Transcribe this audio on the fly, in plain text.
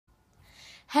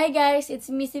Hi guys,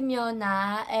 it's me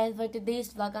Simeona, and for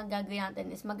today's vlog, ang gagawin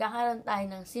natin is magkakaroon tayo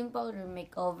ng simple room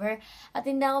makeover at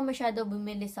hindi ako masyado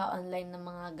bumili sa online ng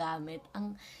mga gamit.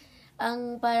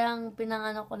 Ang parang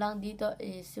pinangano ko lang dito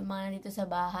is yung mga dito sa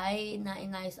bahay na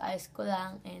inayos-ayos ko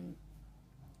lang and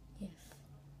yes.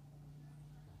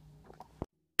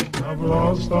 I've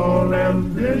lost all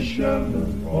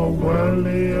ambition or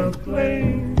worldly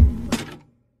acclaim.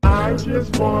 I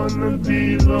just wanna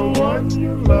be the one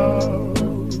you love.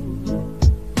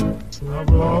 I've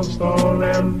lost all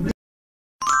ambition.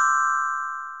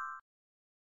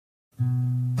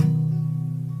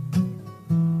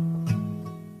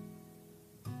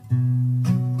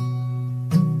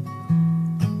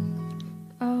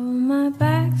 Oh, my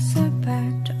bags are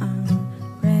packed, I'm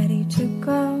ready to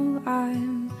go.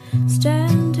 I'm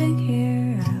standing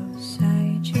here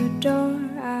outside your door.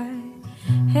 I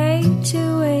hate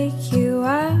to wake you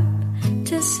up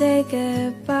to say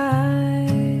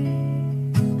goodbye,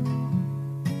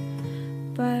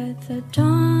 but the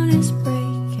dawn is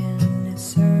breaking,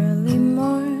 it's early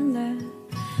morn. The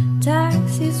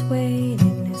taxi's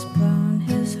waiting, he's blown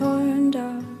his horn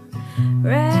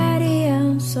already.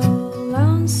 I'm so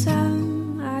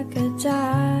lonesome, I could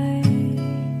die.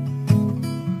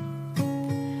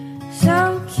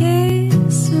 So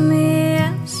kiss me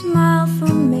and smile for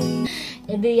me.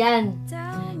 Edi yan.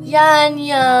 Yan.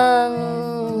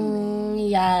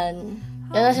 Yan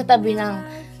nasa tabi ng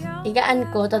igaan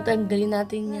ko. Tatanggalin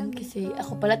natin yan kasi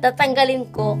ako pala tatanggalin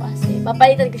ko kasi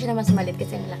papalitan ko siya na mas maliit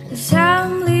kasi ang laki.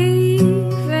 I'm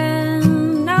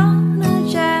leaving on a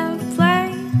jet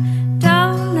plane.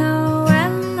 Don't know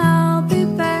when I'll be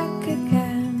back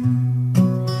again.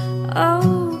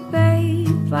 Oh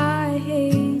babe, I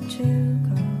hate to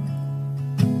go.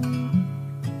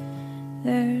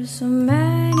 There's so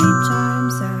many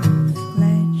times I've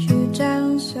let you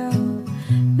down, so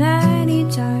many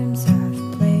times I've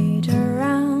played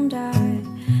around. I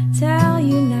tell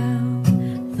you now,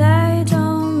 they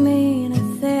don't mean a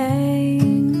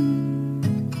thing.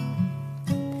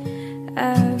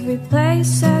 Every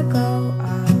place I go,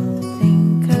 I'll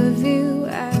think of you.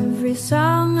 Every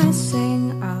song I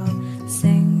sing, I'll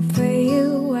sing for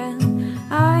you. When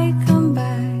I come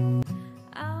back,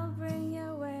 I'll bring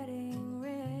your wedding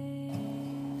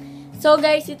ring. So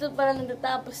guys, ito para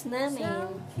natatapos namin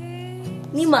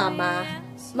ni Mama.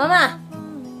 Mama!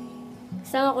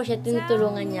 Kasama ko siya,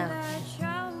 tinutulungan niya.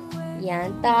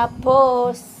 Yan,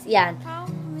 tapos, yan.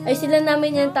 Ay sila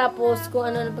namin yan, tapos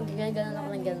kung ano na pagkaganon ako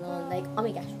ng ganon. Like, oh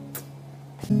my gosh.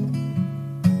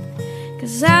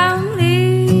 'Cause I'm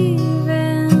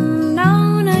leaving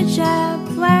on a jet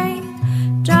plane.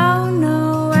 Don't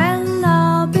know when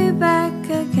I'll be back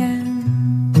again.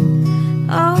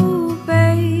 Oh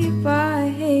babe, I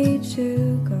hate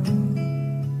to go.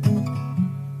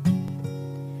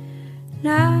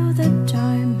 Now the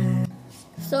time has.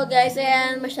 So guys,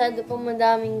 ayan, masyado pong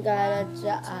madaming galat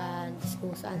dyan.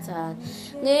 Kung saan.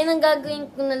 Ngayon, ang gagawin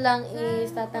ko na lang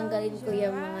is tatanggalin ko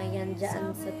yung mga yan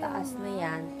dyan sa taas na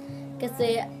yan.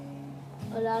 Kasi,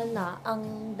 wala na, ang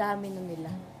dami na nila.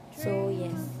 So,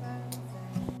 yes.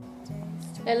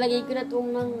 Lalagay ko na itong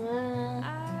mga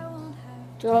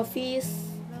trophies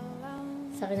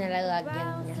sa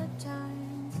kinalalagyan niya.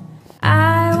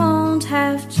 I won't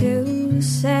have to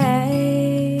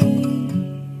say.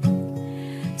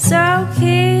 So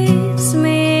kiss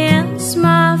me and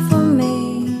smile for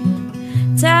me.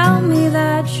 Tell me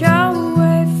that you're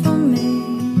away from me.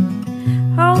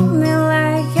 Hold me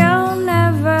like you'll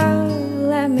never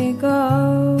let me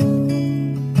go.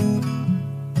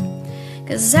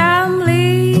 'Cause I'm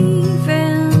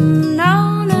leaving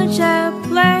on a jet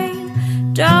plane.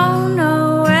 Don't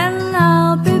know when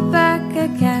I'll be back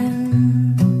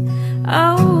again.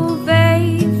 Oh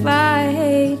babe, I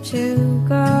hate to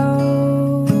go.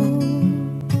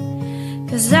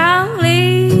 'Cause I'm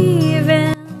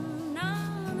leaving.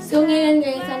 So, ngayon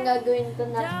guys, ang gagawin ko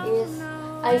na is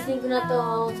icing ko na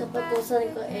to sa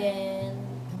patusan ko and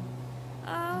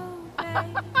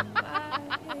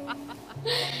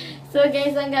so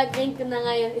guys, ang gagawin ko na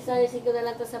ngayon is icing ko na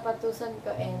lang to sa patusan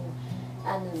ko and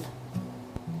ano na,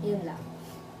 yun lang.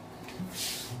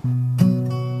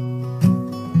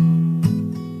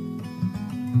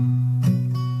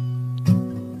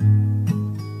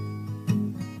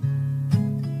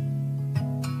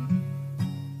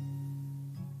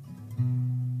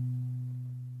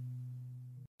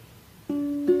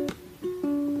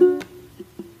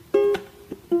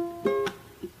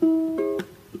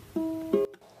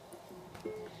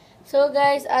 So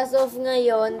guys, as of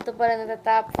ngayon, ito pala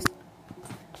natatapos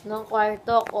ng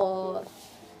kwarto ko.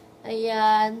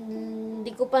 Ayan,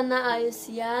 hindi ko pa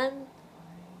naayos yan.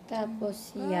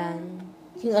 Tapos, yan.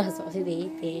 Yung aso ko si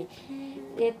Date.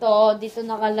 Ito, dito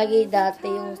nakalagay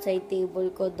dati yung side table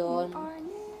ko doon.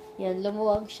 Yan,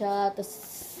 lumuwag siya. Tapos,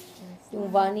 yung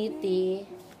vanity.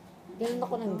 Ganun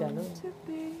ako ng ganun.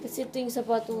 Kasi ito yung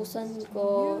sapatusan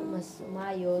ko, mas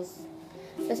umayos.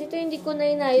 Kasi ito hindi ko na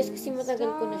inayos kasi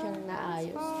matagal ko na siyang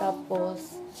naayos.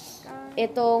 Tapos,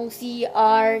 itong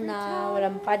CR na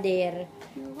walang pader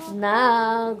na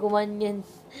gumanyan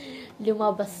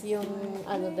lumabas yung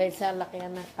dahil sa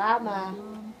lakihan ng kama.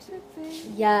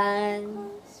 Yan.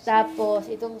 Tapos,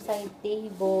 itong side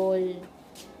table.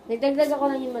 Nagdagdag ako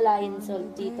ng Himalayan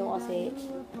salt dito kasi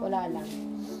wala lang.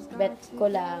 Bet ko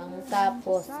lang.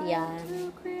 Tapos, yan.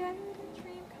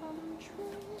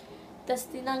 Tapos,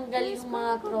 tinanggal yung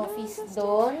mga trophies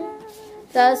doon.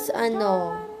 Tapos,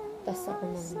 tapos ako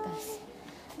nanggas.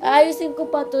 Ayusin ko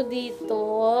pa to dito.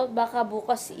 Baka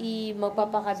bukas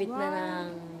magpapakabit na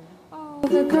ng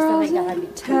The girls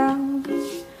in town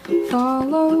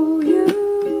follow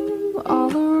you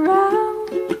all around.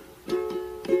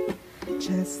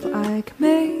 Just like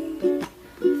me,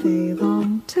 they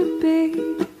long to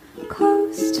be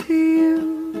close to you.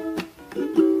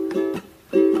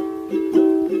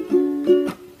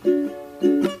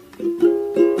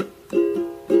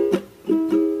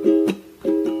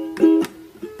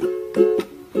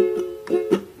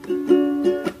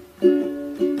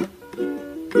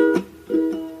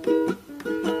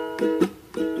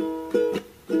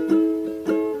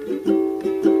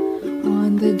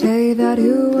 The day that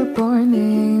you were born, the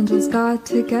angels got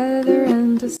together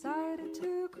and decided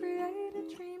to create a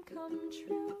dream come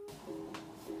true.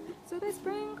 So they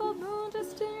sprinkled moon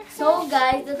just in your hair. So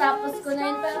guys, natapos ko na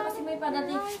yun. Pero kasi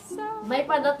may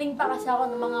padating pa kasi ako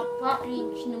ng mga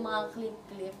package, ng mga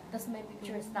clip-clip. Tapos may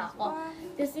pictures na ako.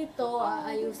 Tapos ito,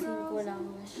 ayusin ko lang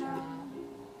siya.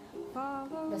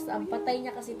 Basta ang patay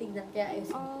niya kasi tignan, kaya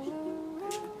ayusin ko siya.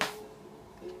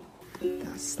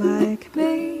 Just like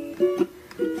me,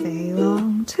 they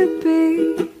long to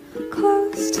be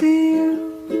close to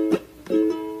you.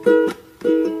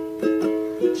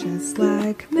 Just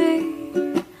like me,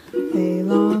 they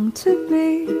long to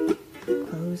be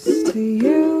close to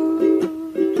you.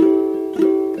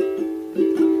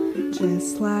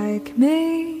 Just like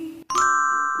me,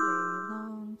 they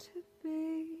long to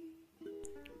be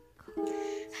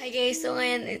close. Hi guys, so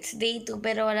ngayon it's day 2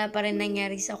 pero wala pa rin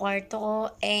nangyari sa kwarto ko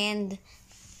and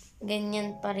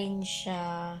ganyan pa rin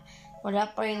siya. Wala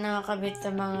pa rin nakakabit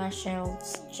sa mga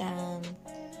shelves dyan.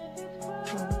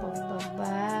 Ang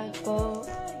pagbabago.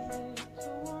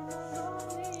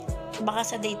 Baka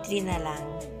sa day 3 na lang.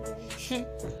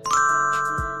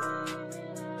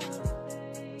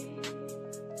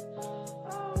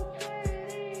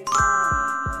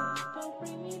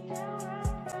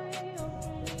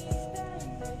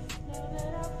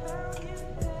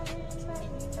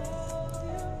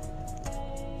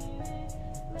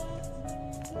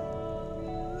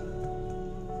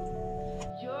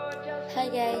 Hi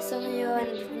guys, so ngayon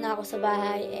nandito na ako sa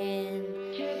bahay and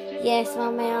yes,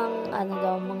 mamayang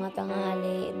mga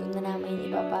tanghali doon na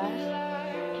namin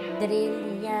drill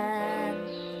yan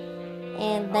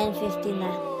and 9:50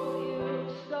 na.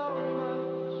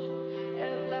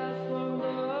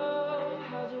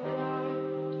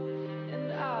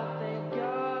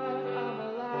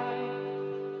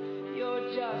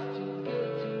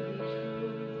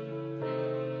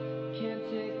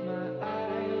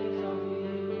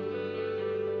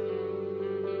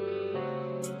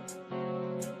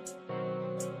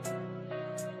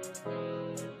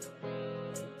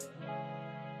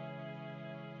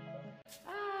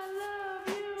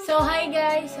 So, hi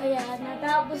guys! So, yan.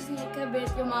 Natapos na ikabit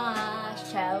yung mga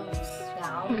shelves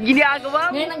now.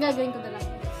 Ginagawa mo? Ngayon, ang gagawin ko na lang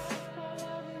is,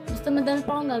 basta madami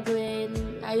pa akong gagawin.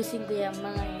 Ayusin ko yung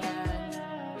mga yan.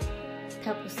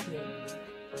 Tapos yun.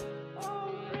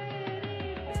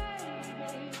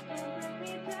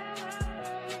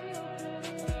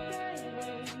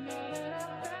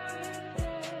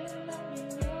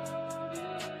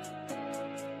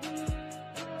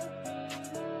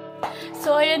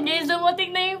 So, ayan guys,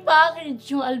 dumating na yung package,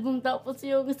 yung album, tapos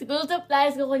yung siguro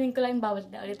supplies, kukunin ko lang, bawal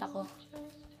na ulit ako.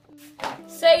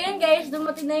 So, ayan guys,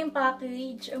 dumating na yung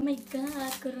package. Oh my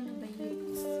God,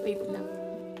 coronavirus. Wait lang.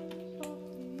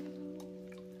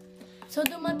 So,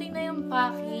 dumating na yung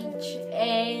package,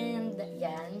 and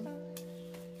yan.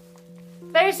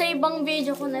 Pero sa ibang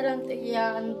video ko na lang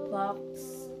i-unbox.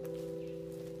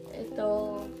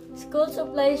 Ito, school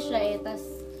supplies siya eh, tas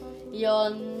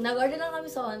yun, nag-order lang kami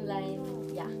sa online.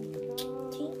 Yeah.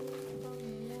 Okay.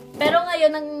 Pero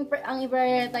ngayon, ang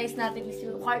i-prioritize natin is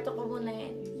yung kwarto ko muna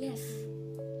yun. Yes.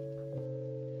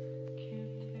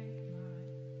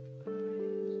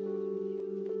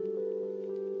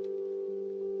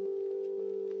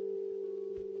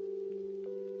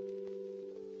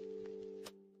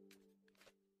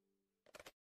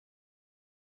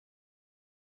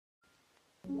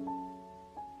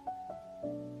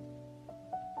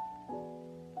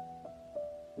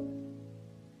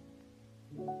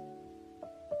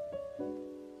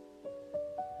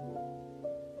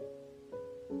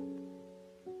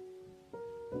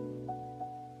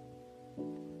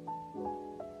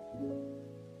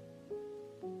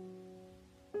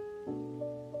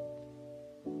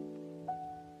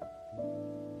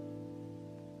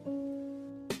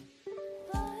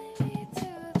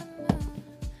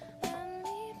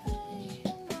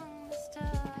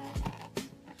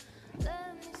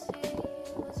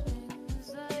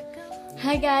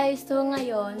 Hi guys! So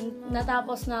ngayon,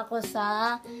 natapos na ako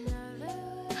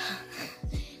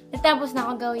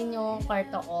gawin yung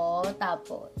kwarto ko.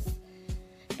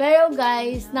 Pero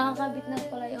guys, nakakabit na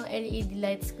pala yung LED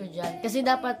lights ko dyan. Kasi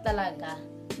dapat talaga,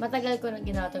 matagal ko na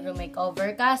ginawa ito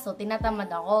makeover. Kaso,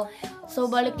 tinatamad ako. So,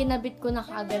 balik kinabit ko na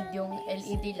kaagad yung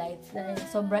LED lights dahil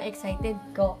sobrang excited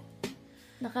ko.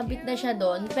 Nakabit na siya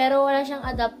doon. Pero wala siyang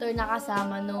adapter na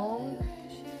kasama nung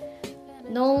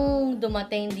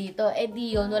dumating dito.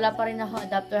 Di yun, wala pa rin ako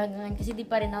adapter hanggang ngayon kasi di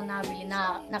pa rin ako nabili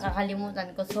na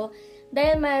nakakalimutan ko. So,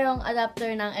 dahil mayroong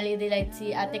adapter ng LED light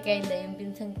si Ate Kayla, yung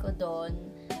pinsan ko doon,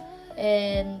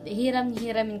 and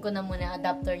hiramin ko na muna ang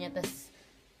adapter niya, tas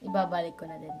ibabalik ko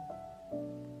na din.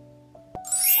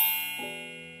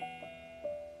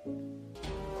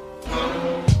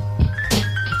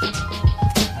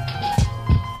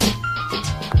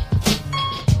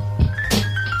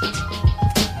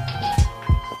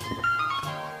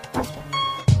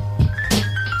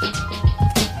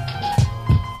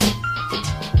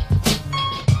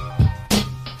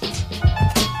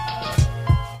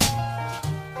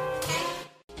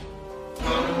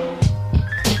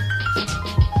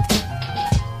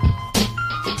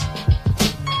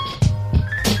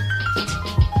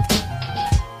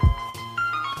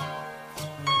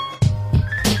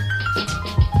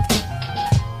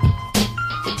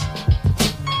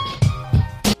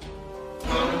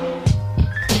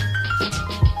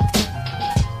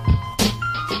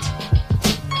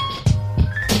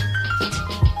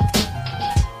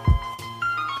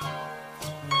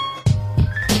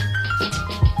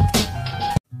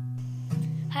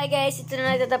 Hi guys, ito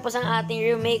na nagtatapos ang ating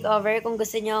room makeover. Kung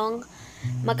gusto nyong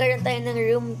magkaroon tayo ng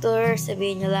room tour,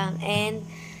 sabihin nyo lang. And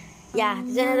yeah,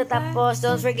 ito na nagtatapos.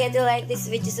 Don't forget to like this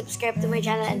video, subscribe to my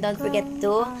channel, and don't forget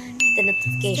to hit the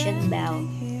notification bell.